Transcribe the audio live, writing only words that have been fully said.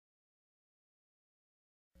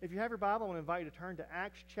If you have your Bible, I want to invite you to turn to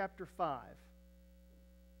Acts chapter 5.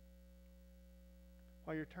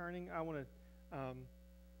 While you're turning,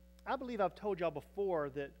 I believe I've told y'all before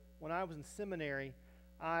that when I was in seminary,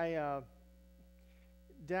 I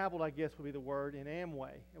dabbled, I guess would be the word, in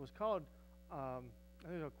Amway. It was called, I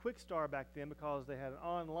think it was a Quick Star back then because they had an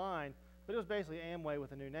online, but it was basically Amway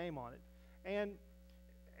with a new name on it. And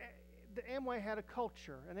the Amway had a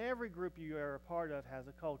culture, and every group you are a part of has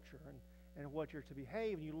a culture and what you're to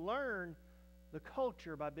behave. And you learn the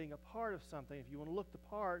culture by being a part of something. If you want to look the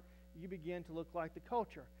part, you begin to look like the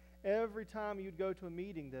culture. Every time you'd go to a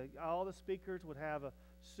meeting, all the speakers would have a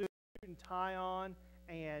suit and tie on,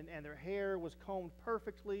 and their hair was combed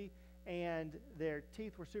perfectly, and their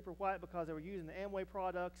teeth were super white because they were using the Amway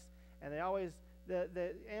products. And they always,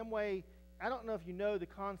 the Amway, I don't know if you know the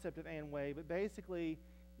concept of Amway, but basically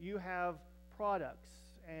you have products,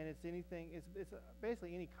 and it's anything, it's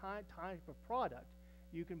basically any type of product.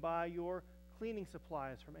 You can buy your cleaning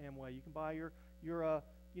supplies from Amway. You can buy your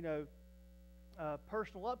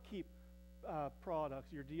personal upkeep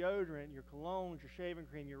products, your deodorant, your colognes, your shaving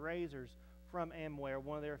cream, your razors from Amway or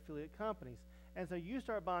one of their affiliate companies. And so you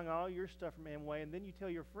start buying all your stuff from Amway, and then you tell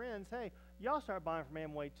your friends, hey, y'all start buying from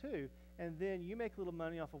Amway too. And then you make a little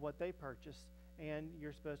money off of what they purchase, and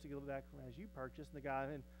you're supposed to get a little back from as you purchase. And the guy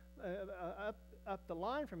up the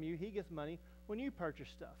line from you, he gets money when you purchase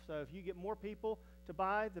stuff. So if you get more people to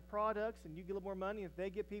buy the products, and you get a little more money, if they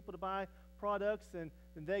get people to buy products, and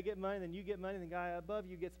then they get money, then you get money, and the guy above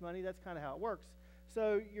you gets money. That's kind of how it works.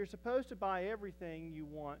 So you're supposed to buy everything you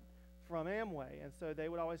want from Amway, and so they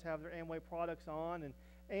would always have their Amway products on,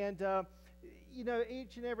 and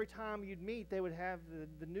each and every time you'd meet, they would have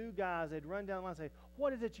the new guys. They'd run down the line and say,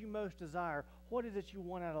 "What is it you most desire? What is it you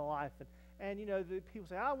want out of life?" And the people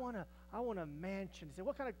say, "I want a mansion." They say,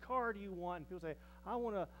 "What kind of car do you want?" And people say, "I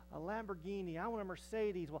want a Lamborghini. I want a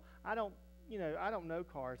Mercedes." Well, I don't know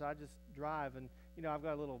cars. I just drive, and I've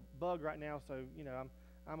got a little bug right now, so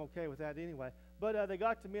I'm okay with that anyway. But they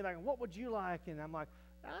got to me like, "What would you like?" And I'm like,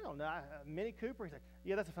 "I don't know, a Mini Cooper." He's like,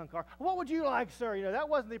 "Yeah, that's a fun car." "What would you like, sir?" That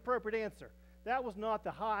wasn't the appropriate answer. That was not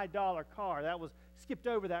the high dollar car. That was skipped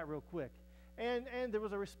over that real quick. And there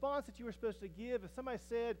was a response that you were supposed to give. If somebody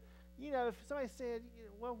said,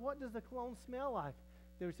 "Well, what does the cologne smell like?"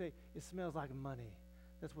 They would say, "It smells like money."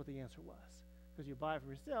 That's what the answer was. Because you buy it for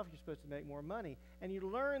yourself, you're supposed to make more money. And you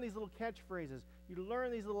learn these little catchphrases. You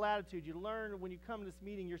learn these little attitudes. You learn when you come to this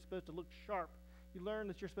meeting, you're supposed to look sharp. You learn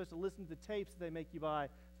that you're supposed to listen to the tapes that they make you buy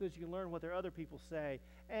so that you can learn what their other people say.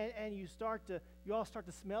 And you all start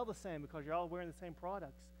to smell the same because you're all wearing the same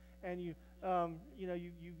products. And you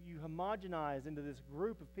homogenize into this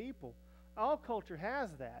group of people. All culture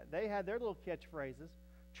has that. They had their little catchphrases.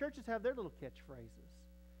 Churches have their little catchphrases.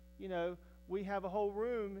 We have a whole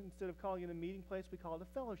room. Instead of calling it a meeting place, we call it a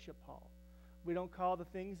fellowship hall. We don't call the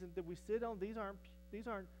things that we sit on, these aren't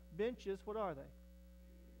benches. What are they?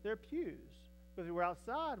 They're pews. But if we're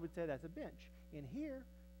outside, we'd say that's a bench. In here,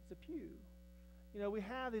 it's a pew. We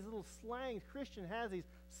have these little slangs. Christian has these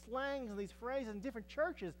slangs and these phrases, and different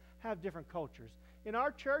churches have different cultures. In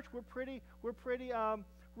our church, we're pretty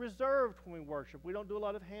reserved when we worship. We don't do a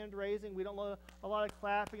lot of hand raising. We don't do a lot of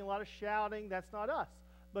clapping, a lot of shouting. That's not us.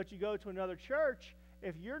 But you go to another church,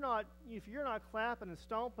 if you're not clapping and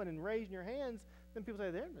stomping and raising your hands, then people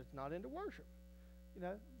say they're just not into worship.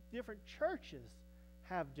 Different churches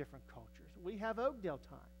have different cultures. We have Oakdale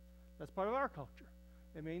time. That's part of our culture.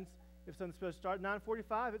 It means if something's supposed to start at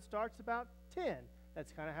 9:45, it starts about 10.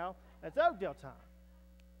 That's Oakdale time.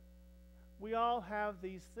 We all have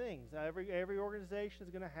these things. Every organization is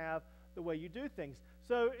going to have the way you do things.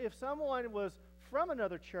 So if someone was from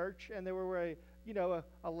another church and they were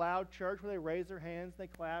a loud church where they raised their hands, they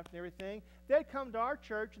clapped and everything, they'd come to our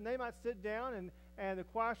church and they might sit down and the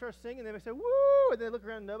choir starts singing, and they might say, "Woo!" and they look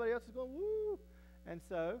around and nobody else is going, "Woo!" And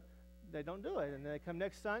so they don't do it. And they come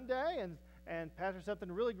next Sunday and pastor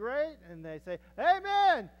something really great, and they say,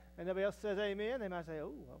 "Amen!" and nobody else says amen. They might say,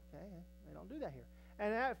 "Oh, okay." They don't do that here.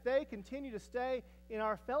 And if they continue to stay in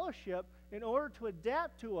our fellowship, in order to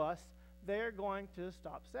adapt to us, they're going to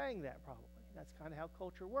stop saying that probably. That's kind of how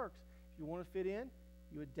culture works. If you want to fit in,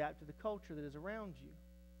 you adapt to the culture that is around you.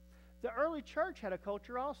 The early church had a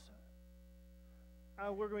culture also.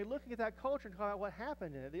 We're going to be looking at that culture and talking about what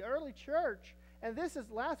happened in it. The early church, and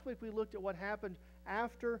last week we looked at what happened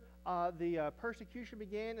after the persecution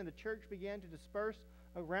began and the church began to disperse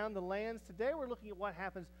around the lands. Today we're looking at what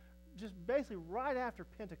happens just basically right after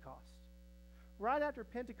Pentecost. Right after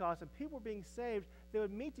Pentecost, and people were being saved, they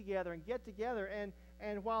would meet together and get together.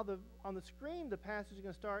 And while on the screen, the passage is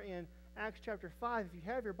going to start in Acts chapter 5. If you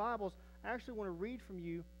have your Bibles, I actually want to read from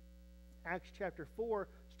you Acts chapter 4,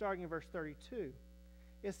 starting in verse 32.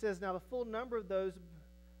 It says, "Now the full number of those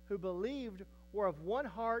who believed were of one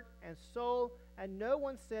heart and soul, and no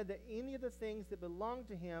one said that any of the things that belonged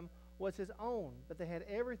to him was his own, but they had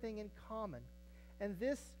everything in common.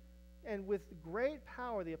 And with great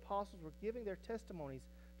power the apostles were giving their testimonies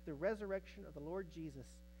to the resurrection of the Lord Jesus,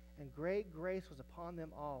 and great grace was upon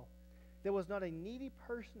them all. There was not a needy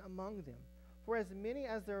person among them, for as many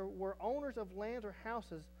as there were owners of lands or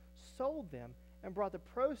houses sold them and brought the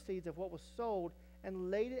proceeds of what was sold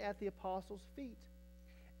and laid it at the apostles' feet.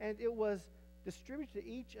 And it was distributed to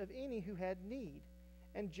each of any who had need.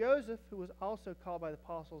 And Joseph, who was also called by the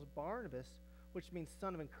apostles Barnabas, which means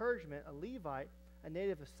son of encouragement, a Levite, a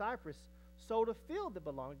native of Cyprus, sold a field that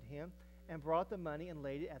belonged to him and brought the money and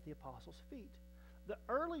laid it at the apostles' feet." The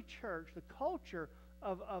early church, the culture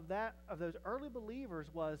of those early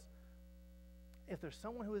believers was, if there's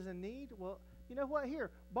someone who is in need, well, you know what?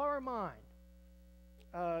 Here, borrow mine.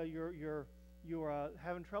 You're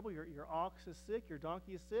having trouble. Your ox is sick. Your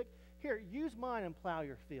donkey is sick. Here, use mine and plow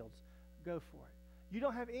your fields. Go for it. You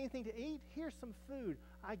don't have anything to eat? Here's some food.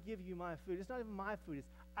 I give you my food. It's not even my food. It's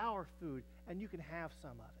our food, and you can have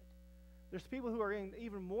some of it. There's people who are in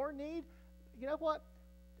even more need. You know what?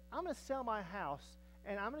 I'm going to sell my house,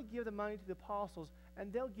 and I'm going to give the money to the apostles,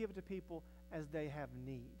 and they'll give it to people as they have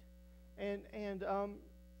need. And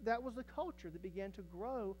that was the culture that began to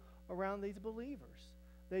grow around these believers.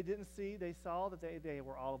 They saw that they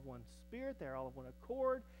were all of one spirit, they're all of one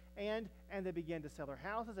accord, and they began to sell their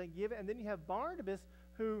houses and give it. And then you have Barnabas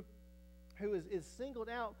who is singled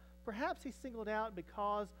out. Perhaps he's singled out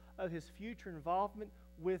because of his future involvement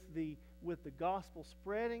with the gospel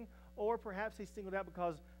spreading, or perhaps he's singled out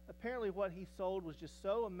because apparently what he sold was just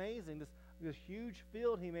so amazing, this huge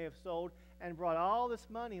field he may have sold, and brought all this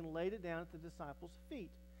money and laid it down at the disciples' feet.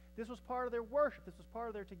 This was part of their worship. This was part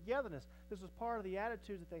of their togetherness. This was part of the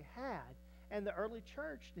attitude that they had. And the early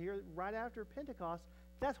church here, right after Pentecost,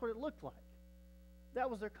 that's what it looked like. That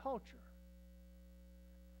was their culture.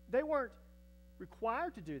 They weren't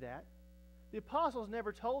required to do that. The apostles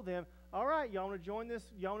never told them, all right, y'all want to join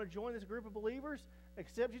this group of believers?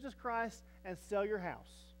 Accept Jesus Christ and sell your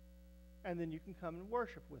house. And then you can come and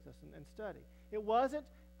worship with us and study. It wasn't,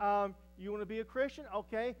 you want to be a Christian?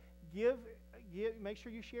 Okay, make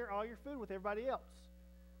sure you share all your food with everybody else.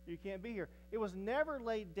 You can't be here. It was never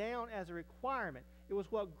laid down as a requirement. It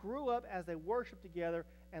was what grew up as they worshiped together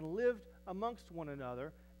and lived amongst one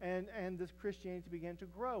another, and this Christianity began to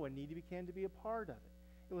grow and needed began to be a part of it.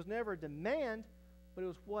 It was never a demand, but it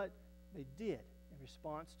was what they did in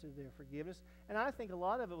response to their forgiveness. And I think a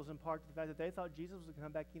lot of it was in part to the fact that they thought Jesus was going to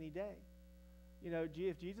come back any day. You know,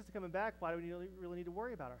 if Jesus is coming back, why do we really need to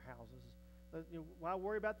worry about our houses? Why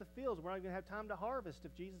worry about the fields? We're not going to have time to harvest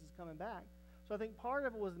if Jesus is coming back. So I think part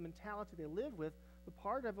of it was the mentality they lived with, but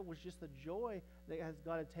part of it was just the joy that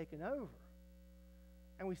God had taken over.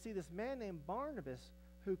 And we see this man named Barnabas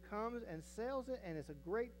who comes and sells it, and it's a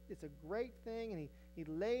great thing, and he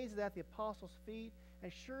lays it at the apostles' feet.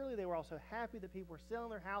 And surely they were also happy that people were selling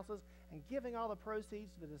their houses and giving all the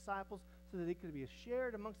proceeds to the disciples so that it could be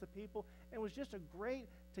shared amongst the people. And it was just a great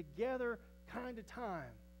together kind of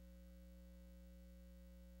time.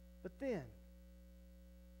 But then,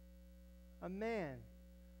 a man,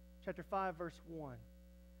 chapter 5, verse 1,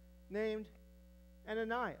 named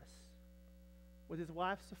Ananias, with his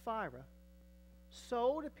wife Sapphira,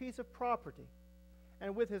 sold a piece of property,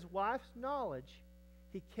 and with his wife's knowledge,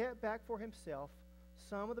 he kept back for himself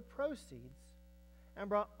some of the proceeds and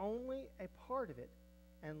brought only a part of it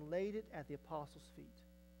and laid it at the apostles' feet.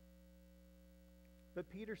 But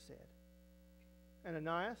Peter said,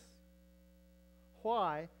 Ananias,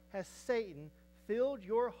 why has Satan filled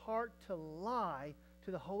your heart to lie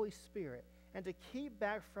to the Holy Spirit and to keep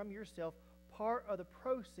back from yourself part of the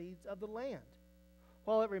proceeds of the land?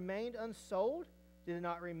 While it remained unsold, did it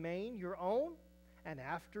not remain your own? And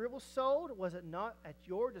after it was sold, was it not at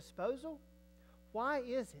your disposal? Why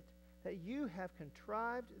is it that you have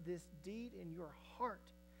contrived this deed in your heart?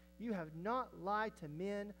 You have not lied to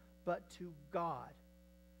men, but to God.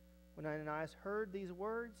 When Ananias heard these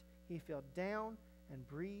words, he fell down and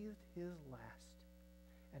breathed his last.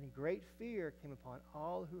 And great fear came upon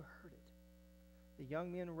all who heard it. The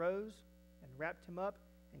young men rose and wrapped him up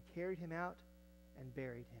and carried him out and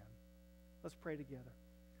buried him. Let's pray together.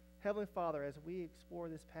 Heavenly Father, as we explore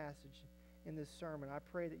this passage in this sermon, I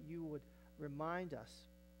pray that you would remind us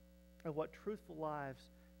of what truthful lives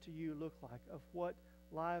to you look like, of what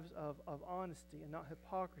lives of honesty and not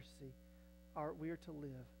hypocrisy we are to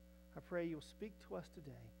live. I pray you'll speak to us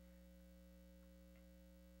today.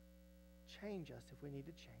 Change us if we need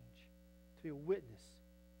to change, to be a witness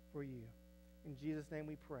for you. In Jesus' name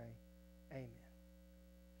we pray. Amen.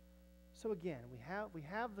 So again, we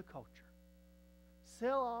have the culture.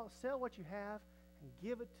 Sell what you have and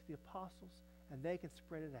give it to the apostles, and they can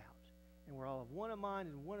spread it out. And we're all of one mind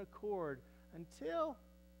and one accord until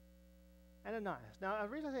Ananias. Now, the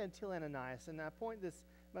reason I say until Ananias, and I point this,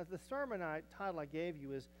 but the sermon title I gave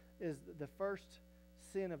you is the first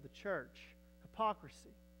sin of the church,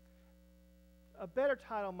 hypocrisy. A better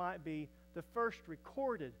title might be the first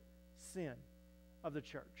recorded sin of the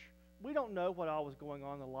church. We don't know what all was going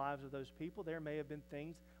on in the lives of those people. There may have been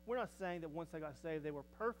things. We're not saying that once they got saved they were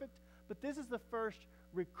perfect, but this is the first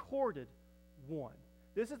recorded one.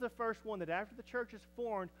 This is the first one that after the church is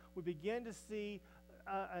formed, we begin to see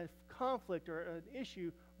a conflict or an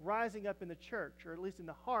issue rising up in the church, or at least in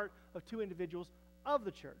the heart of two individuals of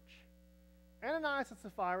the church. Ananias and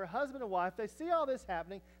Sapphira, husband and wife, they see all this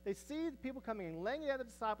happening. They see the people coming and laying it at the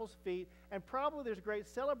disciples' feet, and probably there's great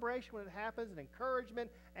celebration when it happens and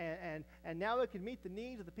encouragement, and now we can meet the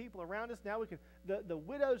needs of the people around us. Now we can, the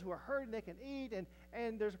widows who are hurting, they can eat,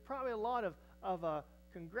 and there's probably a lot of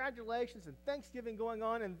congratulations and thanksgiving going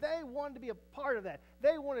on, and they wanted to be a part of that.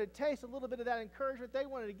 They wanted to taste a little bit of that encouragement. They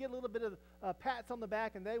wanted to get a little bit of pats on the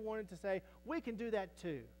back, and they wanted to say, we can do that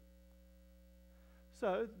too.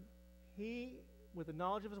 So he, with the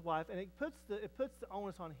knowledge of his wife, and it puts the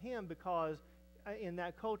onus on him because in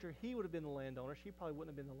that culture he would have been the landowner. She probably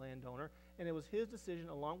wouldn't have been the landowner, and it was his decision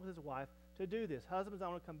along with his wife to do this. Husbands, I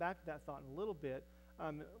want to come back to that thought in a little bit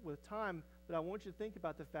with time, but I want you to think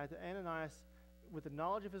about the fact that Ananias, with the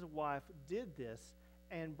knowledge of his wife, did this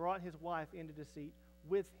and brought his wife into deceit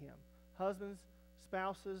with him. Husbands,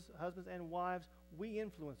 spouses, husbands and wives, we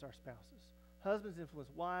influence our spouses. Husbands influence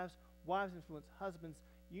wives, wives influence husbands.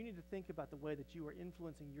 You need to think about the way that you are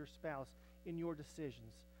influencing your spouse in your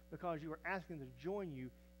decisions because you are asking them to join you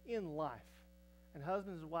in life. And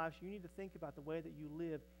husbands and wives, you need to think about the way that you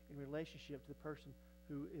live in relationship to the person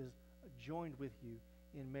who is joined with you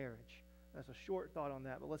in marriage. That's a short thought on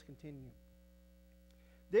that, but let's continue.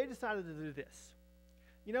 They decided to do this.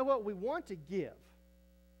 You know what? We want to give.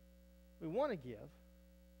 We want to give.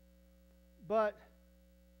 But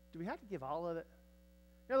do we have to give all of it?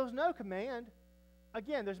 Now, there was no command.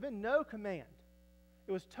 Again, there's been no command.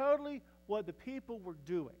 It was totally what the people were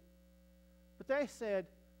doing. But they said,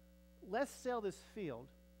 let's sell this field.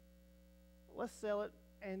 Let's sell it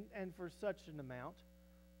and for such an amount.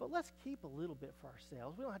 But let's keep a little bit for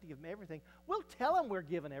ourselves. We don't have to give them everything. We'll tell them we're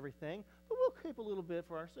giving everything, but we'll keep a little bit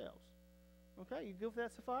for ourselves. Okay, you go for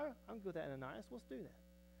that, Sapphira? I'm good with that, Ananias. Let's do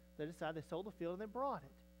that. They decided they sold the field and they brought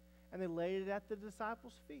it. And they laid it at the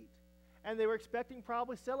disciples' feet. And they were expecting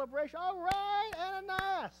probably celebration. All right,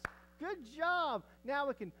 Ananias, good job. Now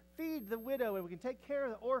we can feed the widow and we can take care of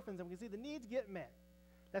the orphans and we can see the needs get met.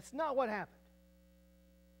 That's not what happened.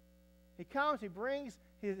 He comes, he brings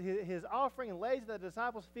his offering and lays it at the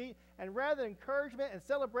disciples' feet, and rather than encouragement and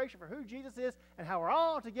celebration for who Jesus is and how we're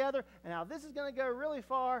all together and how this is going to go really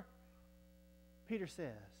far, Peter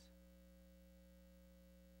says,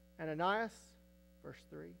 Ananias, verse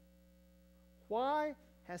 3, why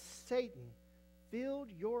has Satan filled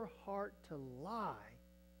your heart to lie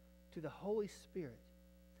to the Holy Spirit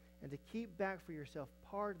and to keep back for yourself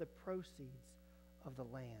part of the proceeds of the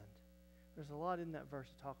land? There's a lot in that verse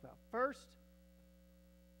to talk about. First,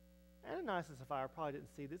 Ananias and Sapphira probably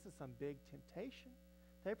didn't see this as some big temptation.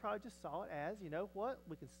 They probably just saw it as, you know what,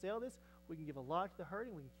 we can sell this, we can give a lot to the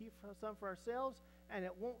hurting, we can keep some for ourselves, and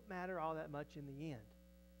it won't matter all that much in the end.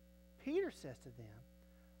 Peter says to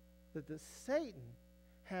them that Satan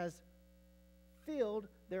has filled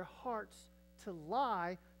their hearts to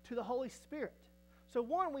lie to the Holy Spirit. So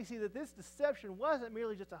one, we see that this deception wasn't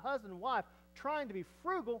merely just a husband and wife trying to be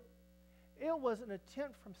frugal. It was an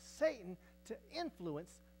attempt from Satan to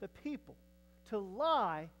influence the people, to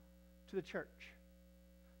lie to the church,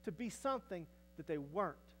 to be something that they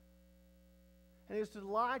weren't. And it was to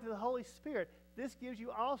lie to the Holy Spirit. This gives you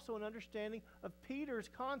also an understanding of Peter's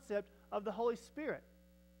concept of the Holy Spirit.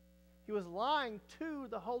 He was lying to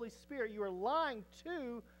the Holy Spirit. You are lying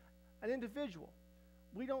to an individual.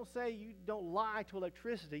 We don't say you don't lie to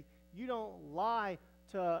electricity. You don't lie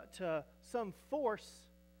to some force.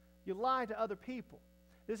 You lie to other people.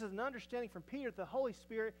 This is an understanding from Peter that the Holy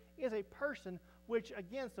Spirit is a person, which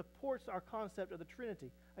again supports our concept of the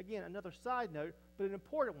Trinity. Again, another side note, but an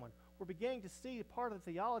important one. We're beginning to see part of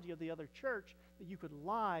the theology of the other church that you could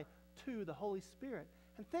lie to the Holy Spirit.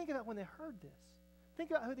 And think about when they heard this.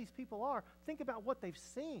 Think about who these people are. Think about what they've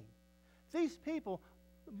seen. These people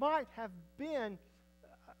might have been,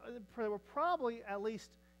 they were probably at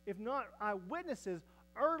least, if not eyewitnesses,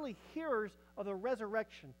 early hearers of the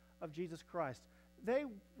resurrection of Jesus Christ. they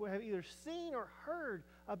have either seen or heard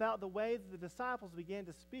about the way that the disciples began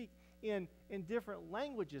to speak in different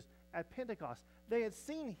languages at Pentecost. They had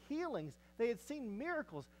seen healings. They had seen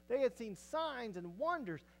miracles. They had seen signs and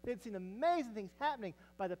wonders. They had seen amazing things happening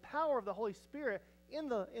by the power of the Holy Spirit in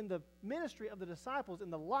the ministry of the disciples, in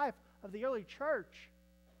the life of the early church.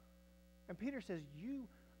 And Peter says, you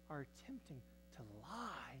are attempting to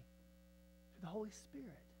lie to the Holy Spirit.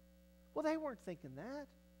 Well, they weren't thinking that.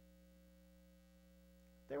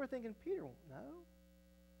 They were thinking, Peter won't know.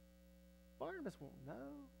 Barnabas won't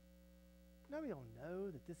know. Nobody will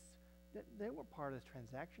know that they were part of this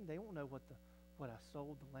transaction. They won't know what I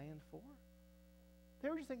sold the land for. They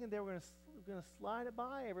were just thinking they were going to slide it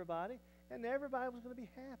by everybody, and everybody was going to be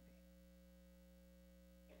happy.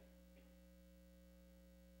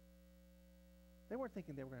 They weren't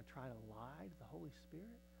thinking they were going to try to lie to the Holy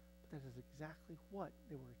Spirit, but that is exactly what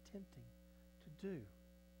they were attempting to do.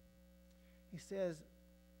 He says,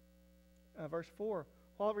 verse 4,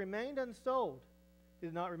 while it remained unsold, did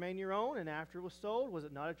it not remain your own, and after it was sold, was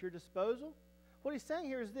it not at your disposal? What he's saying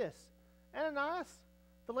here is this: Ananias,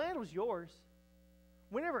 the land was yours.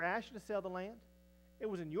 We never asked you to sell the land. It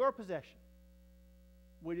was in your possession.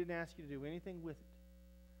 We didn't ask you to do anything with it.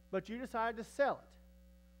 But you decided to sell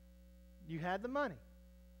it. You had the money.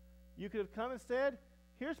 You could have come and said,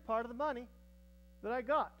 here's part of the money that I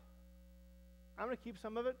got. I'm going to keep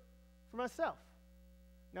some of it for myself.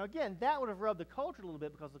 Now again, that would have rubbed the culture a little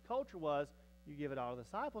bit, because the culture was, you give it all to the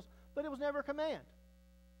disciples, but it was never a command.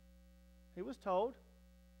 He was told,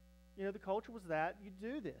 the culture was that, you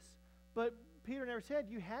do this. But Peter never said,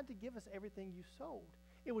 you had to give us everything you sold.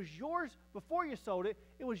 It was yours before you sold it.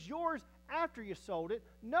 It was yours after you sold it.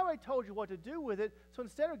 Nobody told you what to do with it. So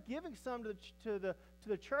instead of giving some to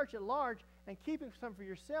the church at large and keeping some for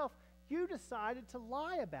yourself, you decided to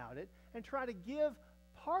lie about it and try to give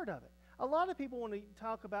part of it. A lot of people want to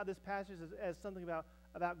talk about this passage as something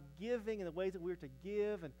about giving and the ways that we're to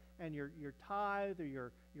give and your tithe or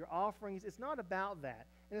your offerings. It's not about that.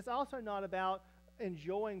 And it's also not about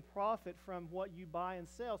enjoying profit from what you buy and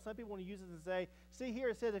sell. Some people want to use this and say, see here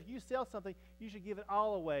it says if you sell something, you should give it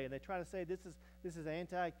all away. And they try to say this is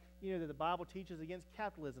anti, that the Bible teaches against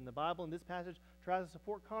capitalism. The Bible in this passage tries to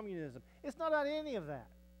support communism. It's not about any of that.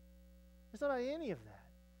 It's not about any of that.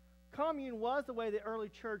 Commune was the way the early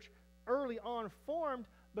church early on formed,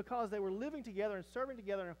 because they were living together and serving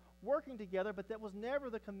together and working together, but that was never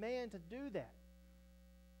the command to do that.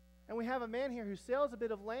 And we have a man here who sells a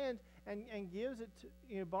bit of land and gives it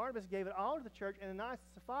to, Barnabas gave it all to the church, and Ananias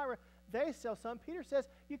and Sapphira, they sell some. Peter says,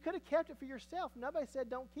 you could have kept it for yourself. Nobody said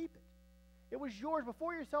don't keep it. It was yours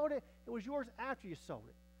before you sold it. It was yours after you sold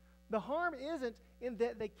it. The harm isn't in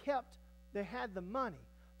that they had the money.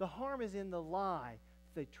 The harm is in the lie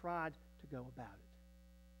that they tried to go about it.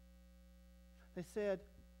 They said,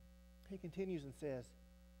 he continues and says,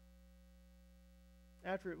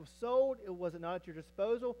 after it was sold, was it not at your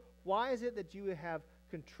disposal? Why is it that you have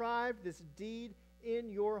contrived this deed in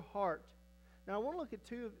your heart? Now, I want to look at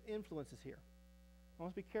two influences here. I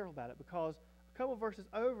want to be careful about it, because a couple verses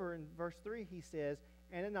over in verse 3, he says,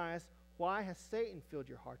 Ananias, why has Satan filled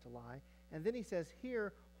your heart to lie? And then he says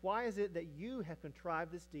here, why is it that you have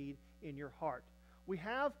contrived this deed in your heart? We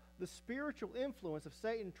have the spiritual influence of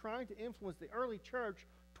Satan trying to influence the early church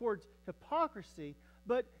towards hypocrisy,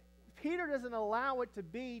 but Peter doesn't allow it to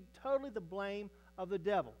be totally the blame of the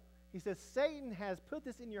devil. He says, Satan has put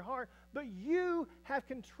this in your heart, but you have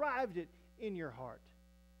contrived it in your heart.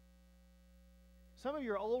 Some of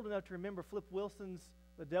you are old enough to remember Flip Wilson's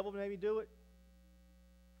The Devil Made Me Do It.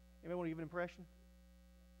 Anybody want to give an impression?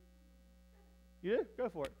 You do? Go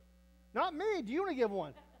for it. Not me. Do you want to give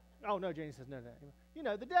one? Oh, no, Janie says no.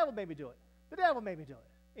 The devil made me do it. The devil made me do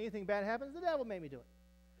it. Anything bad happens, the devil made me do it.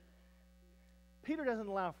 Peter doesn't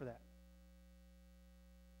allow for that.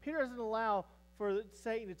 Peter doesn't allow for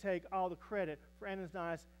Satan to take all the credit for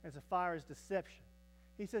Ananias and Sapphira's deception.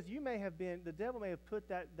 He says, the devil may have put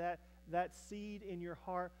that seed in your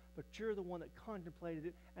heart, but you're the one that contemplated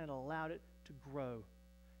it and allowed it to grow.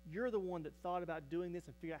 You're the one that thought about doing this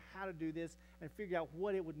and figured out how to do this and figured out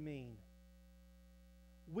what it would mean.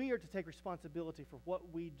 We are to take responsibility for what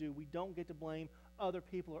we do. We don't get to blame other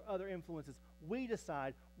people or other influences. We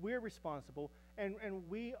decide, we're responsible, and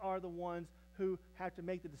we are the ones who have to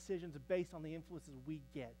make the decisions based on the influences we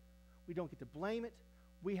get. We don't get to blame it.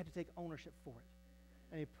 We have to take ownership for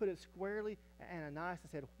it. And he put it squarely at Ananias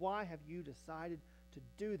and said, why have you decided to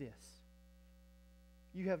do this?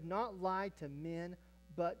 You have not lied to men,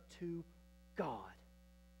 but to God.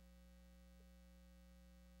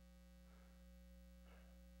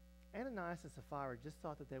 Ananias and Sapphira just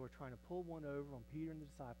thought that they were trying to pull one over on Peter and the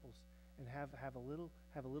disciples and have a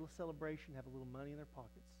little celebration, have a little money in their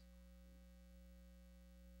pockets.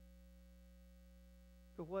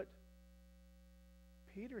 But what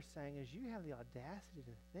Peter's saying is you have the audacity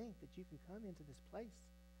to think that you can come into this place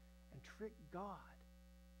and trick God.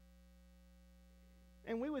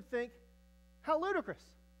 And we would think, how ludicrous,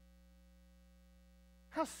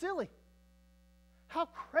 how silly, how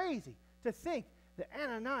crazy to think that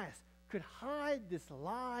Ananias could hide this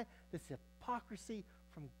lie, this hypocrisy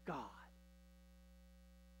from God.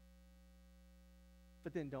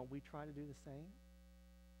 But then don't we try to do the same?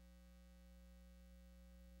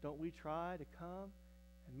 Don't we try to come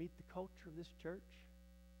and meet the culture of this church?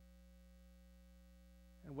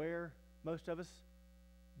 And wear, most of us,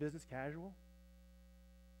 business casual?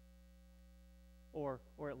 Or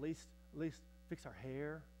at least fix our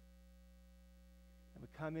hair? And we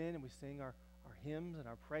come in and we sing our hymns and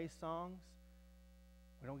our praise songs.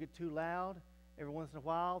 We don't get too loud. Every once in a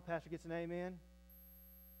while, pastor gets an amen.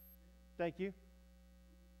 Thank you.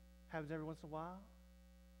 Happens every once in a while.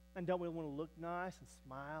 And don't we want to look nice and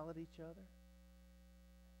smile at each other?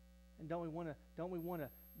 And don't we want to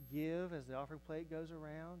give as the offering plate goes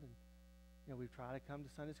around? And we try to come to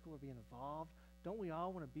Sunday school or be involved. Don't we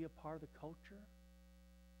all want to be a part of the culture?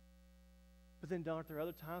 But then aren't there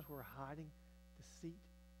other times where we're hiding deceit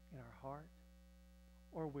in our heart?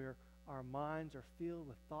 Or where our minds are filled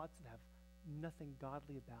with thoughts that have nothing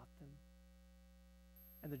godly about them?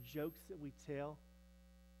 And the jokes that we tell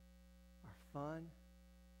are fun,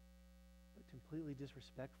 but completely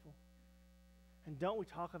disrespectful? And don't we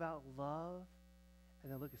talk about love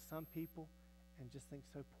and then look at some people and just think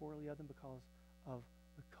so poorly of them because of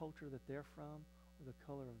the culture that they're from, or the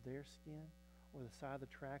color of their skin, or the side of the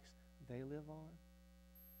tracks they live on?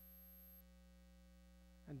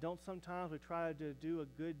 And don't sometimes we try to do a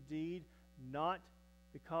good deed not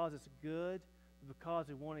because it's good, but because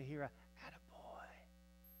we want to hear a attaboy?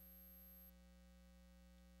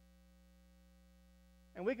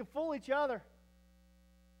 And we can fool each other.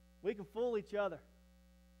 We can fool each other.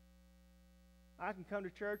 I can come to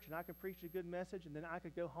church and I can preach a good message, and then I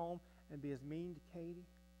could go home and be as mean to Katie.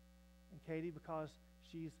 And Katie, because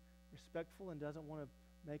she's respectful and doesn't want to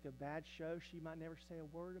make a bad show, she might never say a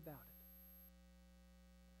word about it.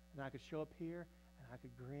 And I could show up here and I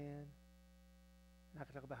could grin and I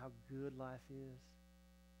could talk about how good life is.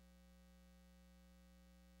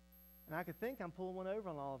 And I could think I'm pulling one over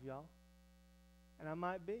on all of y'all. And I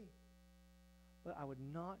might be. But I would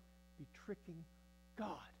not be tricking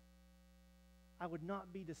God. I would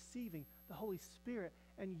not be deceiving the Holy Spirit.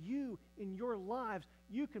 And you, in your lives,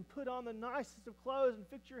 you can put on the nicest of clothes and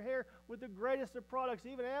fix your hair with the greatest of products,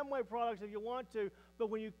 even Amway products if you want to. But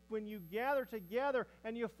when you gather together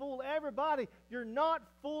and you fool everybody, you're not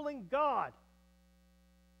fooling God.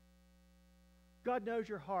 God knows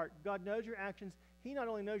your heart. God knows your actions. He not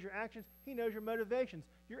only knows your actions, He knows your motivations.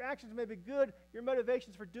 Your actions may be good. Your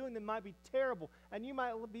motivations for doing them might be terrible. And you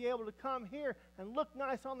might be able to come here and look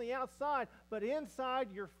nice on the outside, but inside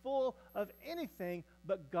you're full of anything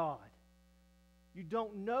but God. You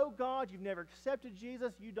don't know God. You've never accepted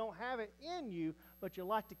Jesus. You don't have it in you, but you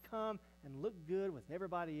like to come and look good with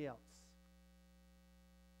everybody else.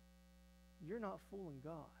 You're not fooling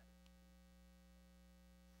God.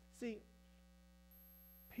 See,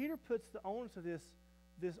 Peter puts the onus of this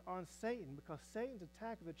on Satan, because Satan's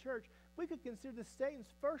attack of the church, we could consider this Satan's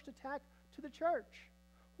first attack to the church.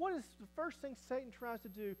 What is the first thing Satan tries to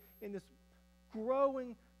do in this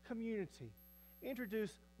growing community?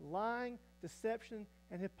 Introduce lying, deception,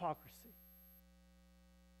 and hypocrisy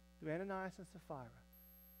through Ananias and Sapphira.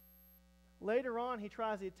 Later on, he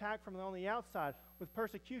tries the attack from on the outside with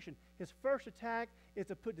persecution. His first attack is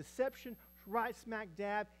to put deception right smack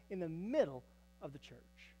dab in the middle of the church.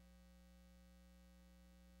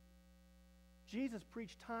 Jesus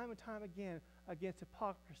preached time and time again against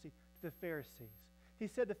hypocrisy to the Pharisees. He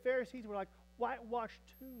said the Pharisees were like whitewashed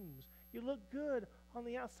tombs. You look good on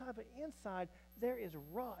the outside, but inside there is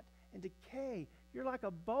rot and decay. You're like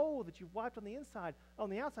a bowl that you've wiped on the outside,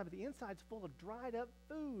 but the inside's full of dried up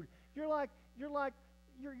food. You're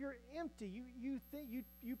empty.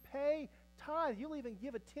 You pay tithe. You'll even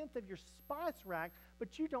give a tenth of your spice rack,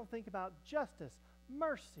 but you don't think about justice,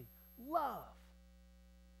 mercy, love.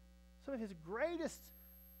 Some of his greatest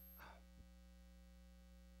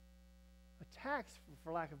attacks,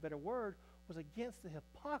 for lack of a better word, was against the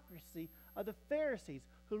hypocrisy of the Pharisees,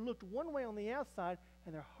 who looked one way on the outside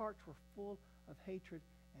and their hearts were full of hatred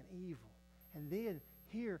and evil. And then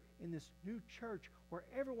here in this new church where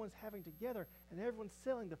everyone's having together and everyone's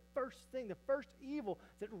selling the first thing, the first evil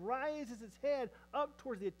that rises its head up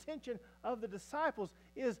towards the attention of the disciples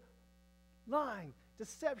is lying,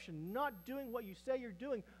 deception, not doing what you say you're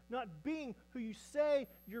doing, not being who you say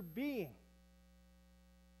you're being.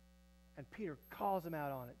 And Peter calls him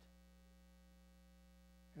out on it.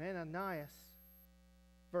 And Ananias,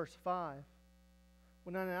 verse 5,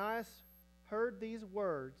 when Ananias heard these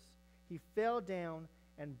words, he fell down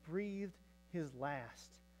and breathed his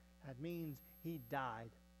last. That means he died.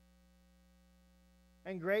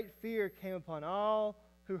 And great fear came upon all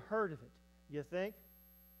who heard of it. You think?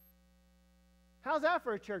 How's that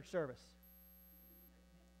for a church service?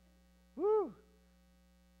 Woo!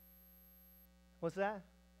 What's that?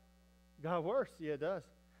 Got worse. Yeah, it does.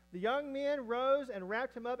 The young men rose and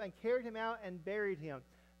wrapped him up and carried him out and buried him.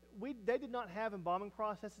 They did not have embalming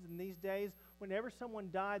processes in these days. Whenever someone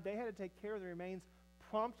died, they had to take care of the remains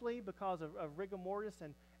promptly because of rigor mortis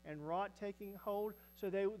and rot taking hold. So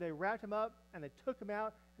they wrapped him up and they took him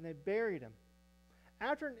out and they buried him.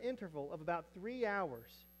 After an interval of about 3 hours,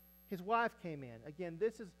 his wife came in. Again,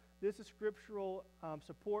 this is scriptural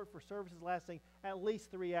support for services lasting at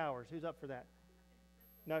least 3 hours. Who's up for that?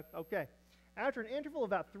 No? Okay. After an interval of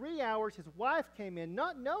about 3 hours, his wife came in,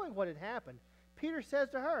 not knowing what had happened. Peter says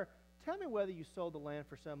to her, "Tell me whether you sold the land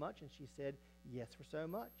for so much." And she said, "Yes, for so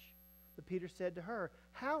much." But Peter said to her,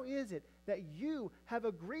 "How is it that you have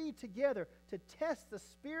agreed together to test the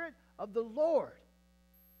Spirit of the Lord?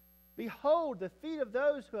 Behold, the feet of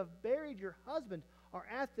those who have buried your husband are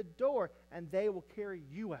at the door, and they will carry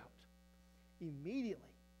you out."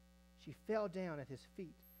 Immediately, she fell down at his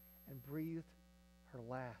feet and breathed her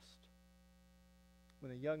last. When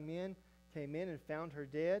the young men came in and found her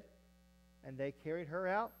dead, and they carried her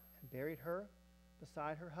out and buried her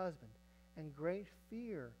beside her husband, and great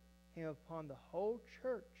fear came upon the whole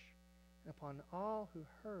church and upon all who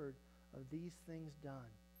heard of these things done.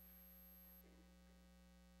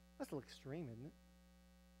 That's a little extreme, isn't it?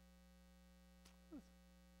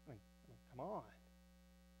 I mean, come on.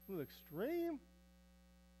 A little extreme.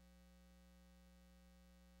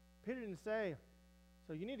 Peter didn't say,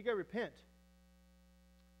 "So you need to go repent."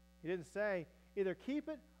 He didn't say, "Either keep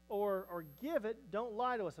it or give it. Don't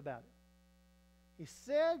lie to us about it." He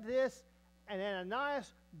said this, and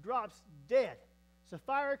Ananias drops dead.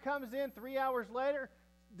 Sapphira comes in 3 hours later,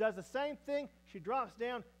 does the same thing. She drops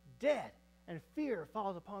down dead. And fear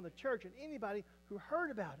falls upon the church and anybody who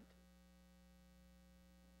heard about it.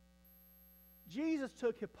 Jesus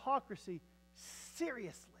took hypocrisy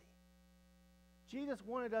seriously. Jesus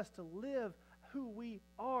wanted us to live who we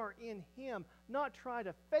are in Him, not try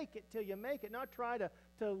to fake it till you make it, not try to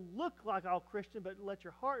look like all Christian, but let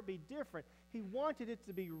your heart be different. He wanted it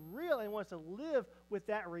to be real and wants to live with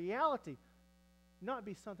that reality, not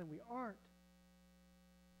be something we aren't.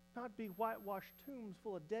 Not be whitewashed tombs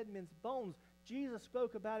full of dead men's bones. Jesus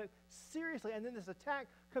spoke about it seriously, and then this attack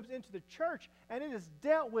comes into the church, and it is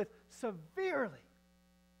dealt with severely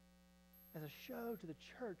as a show to the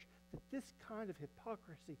church that this kind of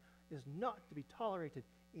hypocrisy is not to be tolerated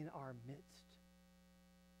in our midst.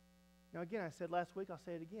 Now again, I said last week, I'll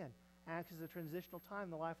say it again. Acts is a transitional time in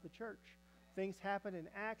the life of the church. Things happen in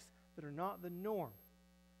Acts that are not the norm.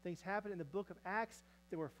 Things happen in the book of Acts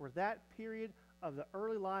that were for that period of the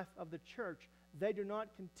early life of the church. They do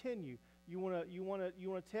not continue. You want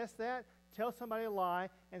to test that? Tell somebody a lie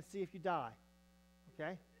and see if you die.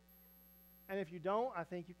 Okay? And if you don't, I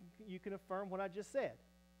think you can affirm what I just said.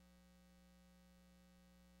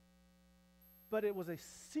 But it was a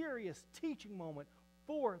serious teaching moment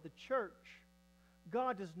for the church.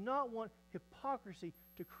 God does not want hypocrisy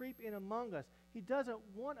to creep in among us. He doesn't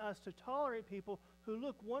want us to tolerate people who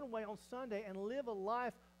look one way on Sunday and live a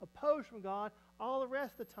life opposed from God all the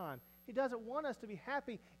rest of the time. He doesn't want us to be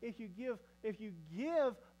happy if you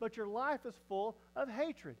give, but your life is full of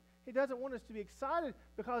hatred. He doesn't want us to be excited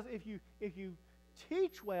because if you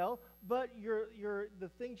teach well, but the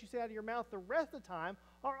things you say out of your mouth the rest of the time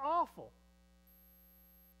are awful.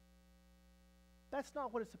 That's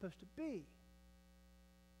not what it's supposed to be.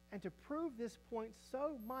 And to prove this point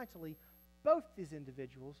so mightily, both these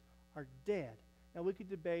individuals are dead. Now, we could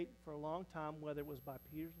debate for a long time whether it was by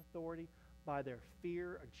Peter's authority, by their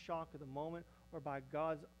fear and shock of the moment, or by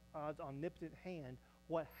God's omnipotent hand,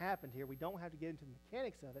 what happened here. We don't have to get into the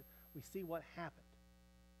mechanics of it. We see what happened.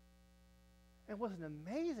 And what's an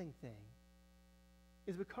amazing thing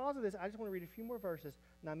is because of this, I just want to read a few more verses.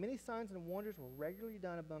 Now, many signs and wonders were regularly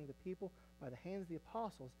done among the people by the hands of the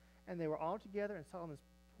apostles, and they were all together in Solomon's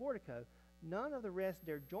portico. None of the rest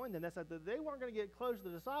dared join them. That's like they weren't going to get close to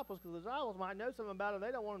the disciples because the disciples might know something about them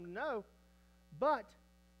they don't want them to know. But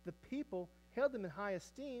the people held them in high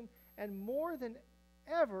esteem, and more than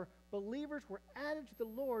ever, believers were added to the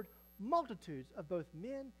Lord, multitudes of both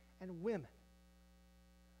men and women.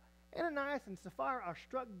 Ananias and Sapphira are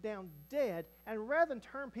struck down dead, and rather than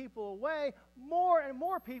turn people away, more and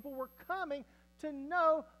more people were coming to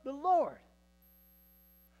know the Lord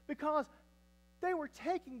because they were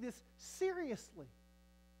taking this seriously.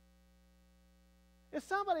 If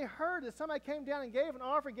somebody heard that somebody came down and gave an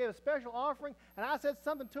offering, gave a special offering, and I said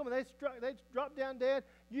something to them and they dropped down dead,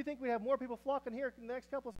 you think we'd have more people flocking here in the next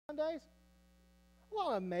couple of Sundays?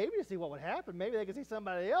 Well, maybe to see what would happen. Maybe they could see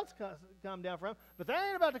somebody else come down front, but they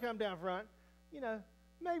ain't about to come down front.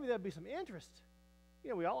 Maybe there'd be some interest.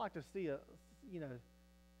 We all like to see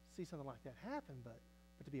see something like that happen, but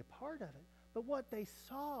to be a part of it. But what they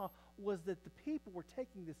saw was that the people were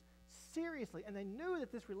taking this seriously, and they knew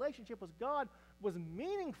that this relationship with God was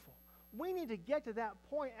meaningful. We need to get to that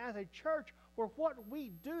point as a church where what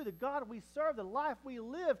we do, the God we serve, the life we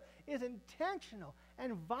live is intentional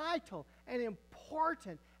and vital and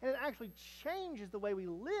important, and it actually changes the way we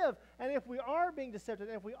live. And if we are being deceptive,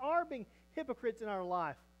 and if we are being hypocrites in our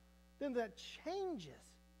life, then that changes.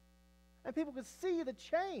 And people can see the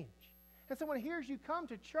change. And someone hears you come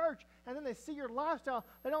to church and then they see your lifestyle,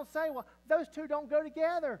 they don't say, well, those two don't go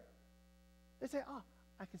together. They say, oh,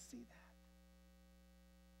 I can see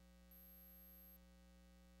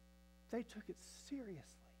that. They took it seriously.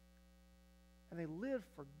 And they lived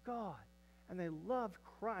for God. And they loved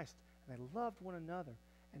Christ. And they loved one another.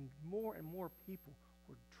 And more people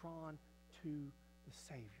were drawn to the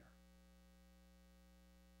Savior.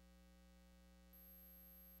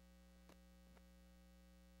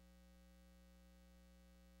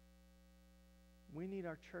 We need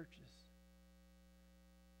our churches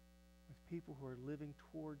with people who are living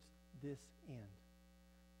towards this end.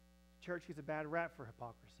 Church gets a bad rap for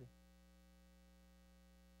hypocrisy.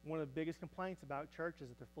 One of the biggest complaints about churches is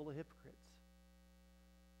that they're full of hypocrites.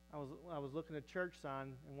 I was looking at a church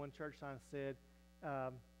sign, and one church sign said,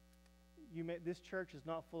 this church is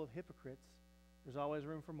not full of hypocrites. There's always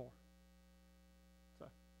room for more. So,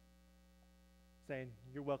 saying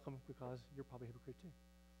you're welcome because you're probably a hypocrite too.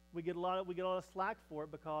 We get a lot of slack for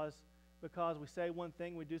it because we say one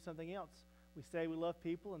thing, we do something else. We say we love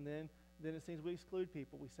people, and then it seems we exclude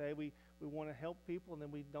people. We say we want to help people, and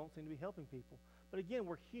then we don't seem to be helping people. But again,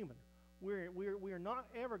 we're human. We are not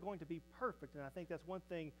ever going to be perfect, and I think that's one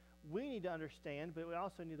thing we need to understand, but we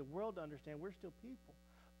also need the world to understand we're still people.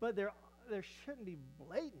 But there shouldn't be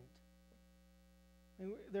blatant. I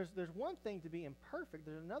mean, there's one thing to be imperfect.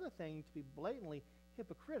 There's another thing to be blatantly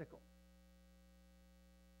hypocritical.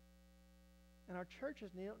 And our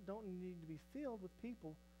churches don't need to be filled with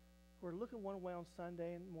people who are looking one way on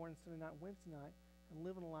Sunday morning, Sunday night, Wednesday night, and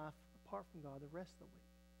living a life apart from God the rest of the week.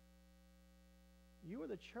 You are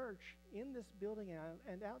the church in this building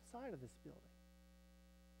and outside of this building.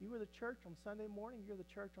 You are the church on Sunday morning. You're the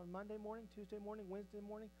church on Monday morning, Tuesday morning, Wednesday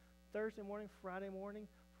morning, Thursday morning, Friday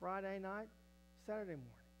night, Saturday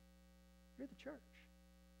morning. You're the church.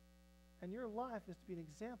 And your life is to be an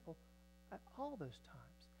example at all those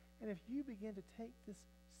times. And if you begin to take this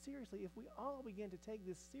seriously, if we all begin to take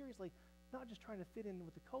this seriously, not just trying to fit in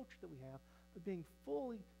with the culture that we have, but being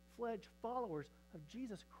fully fledged followers of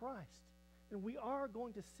Jesus Christ, then we are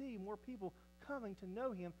going to see more people coming to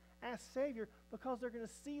know Him as Savior because they're going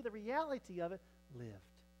to see the reality of it lived.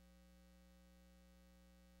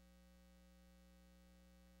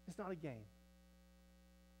 It's not a game.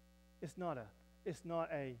 It's not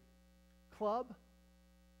a club.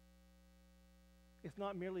 It's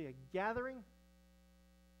not merely a gathering.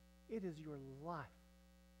 It is your life.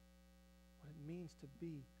 What it means to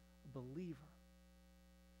be a believer.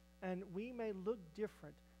 And we may look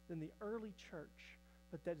different than the early church,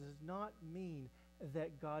 but that does not mean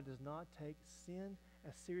that God does not take sin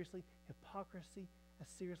as seriously, hypocrisy as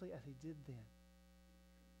seriously as He did then.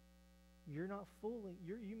 You're not fooling.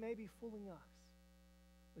 You may be fooling us,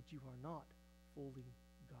 but you are not fooling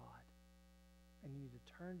God. And you need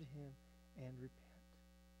to turn to Him and repent.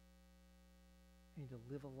 You need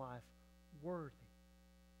to live a life worthy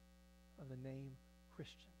of the name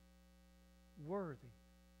Christian, worthy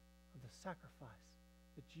of the sacrifice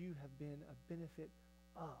that you have been a benefit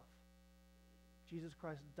of. Jesus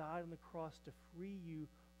Christ died on the cross to free you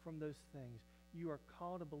from those things. You are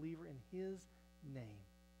called a believer in His name.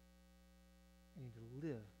 And you need to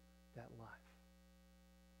live that life.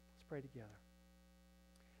 Let's pray together.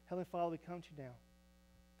 Heavenly Father, we come to you now.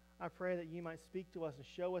 I pray that you might speak to us and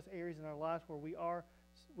show us areas in our lives where we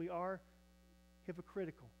are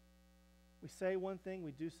hypocritical. We say one thing,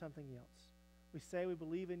 we do something else. We say we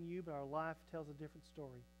believe in you, but our life tells a different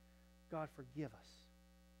story. God, forgive us.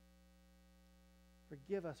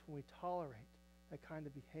 Forgive us when we tolerate that kind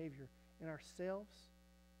of behavior in ourselves.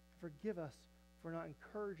 Forgive us for not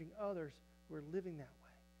encouraging others who are living that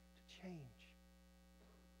way change.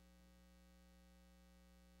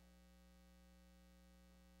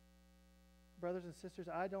 Brothers and sisters,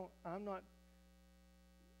 I'm not,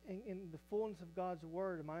 in the fullness of God's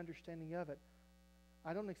Word and my understanding of it,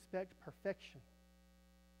 I don't expect perfection.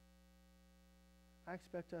 I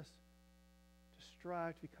expect us to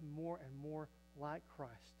strive to become more and more like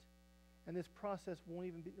Christ. And this process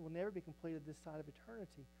will never be completed this side of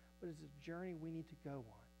eternity, but it's a journey we need to go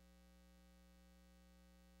on.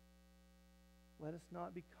 Let us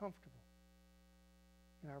not be comfortable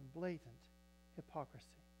in our blatant hypocrisy.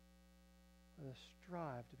 Let us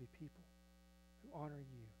strive to be people who honor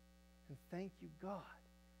you. And thank you, God,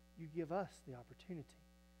 you give us the opportunity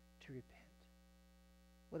to repent.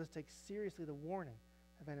 Let us take seriously the warning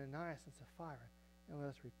of Ananias and Sapphira, and let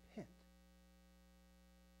us repent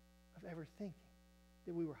of ever thinking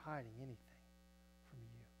that we were hiding anything from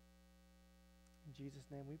you. In Jesus'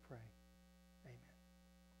 name we pray.